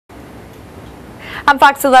I'm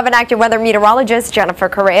Fox 11 active weather meteorologist Jennifer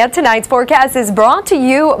Correa. Tonight's forecast is brought to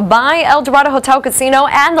you by El Dorado Hotel Casino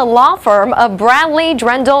and the law firm of Bradley,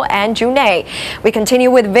 Drendel, and Junet. We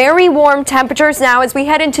continue with very warm temperatures now as we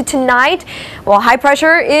head into tonight. Well, high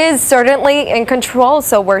pressure is certainly in control,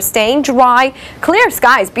 so we're staying dry. Clear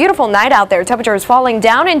skies, beautiful night out there. Temperatures falling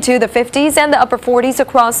down into the 50s and the upper 40s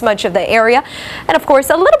across much of the area. And of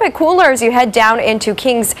course, a little bit cooler as you head down into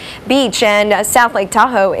Kings Beach and South Lake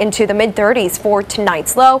Tahoe into the mid-30s for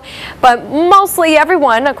tonight's low, but mostly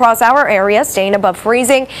everyone across our area staying above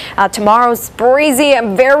freezing. Tomorrow's breezy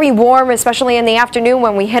and very warm, especially in the afternoon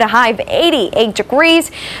when we hit a high of 88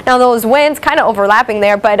 degrees. Now those winds kind of overlapping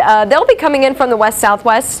there, but they'll be coming in from the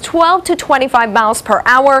west-southwest, 12 to 25 miles per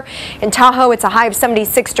hour. In Tahoe, it's a high of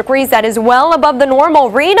 76 degrees. That is well above the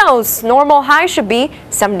normal. Reno's normal high should be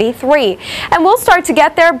 73. And we'll start to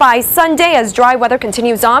get there by Sunday as dry weather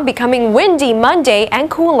continues on, becoming windy Monday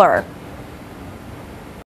and cooler.